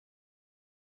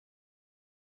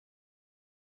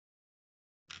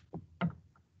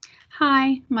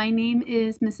Hi, my name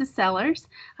is Mrs. Sellers.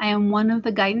 I am one of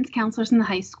the guidance counselors in the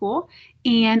high school,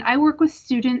 and I work with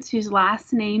students whose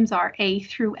last names are A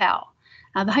through L.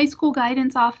 The high school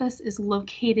guidance office is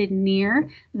located near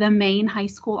the main high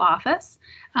school office,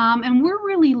 and we're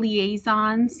really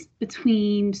liaisons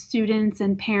between students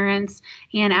and parents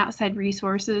and outside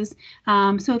resources.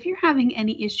 So if you're having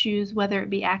any issues, whether it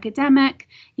be academic,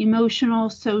 emotional,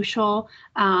 social,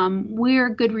 we're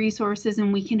good resources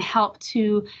and we can help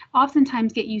to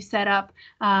oftentimes get you set up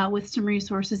with some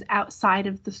resources outside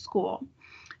of the school.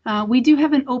 We do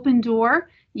have an open door.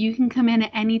 You can come in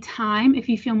at any time. If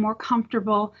you feel more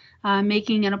comfortable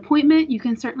making an appointment, you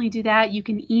can certainly do that. You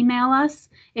can email us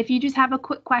if you just have a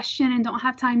quick question and don't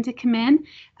have time to come in.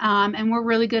 And we're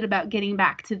really good about getting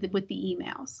back to with the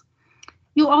emails.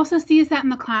 You'll also see us out in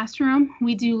the classroom.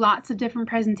 We do lots of different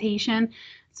presentation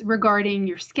regarding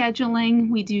your scheduling.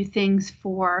 We do things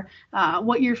for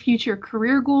what your future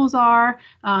career goals are,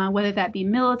 whether that be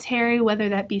military, whether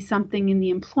that be something in the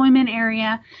employment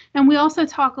area. And we also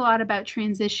talk a lot about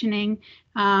transitioning.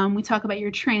 We talk about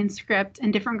your transcript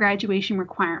and different graduation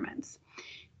requirements.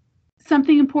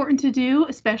 Something important to do,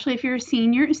 especially if you're a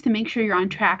senior, is to make sure you're on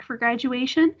track for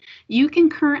graduation. You can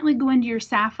currently go into your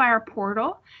Sapphire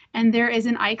portal and there is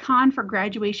an icon for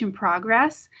graduation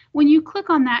progress. When you click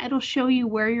on that, it'll show you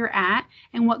where you're at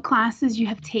and what classes you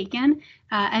have taken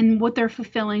and what they're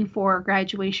fulfilling for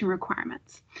graduation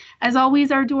requirements. As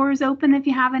always, our door is open if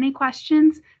you have any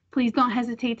questions. Please don't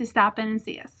hesitate to stop in and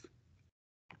see us.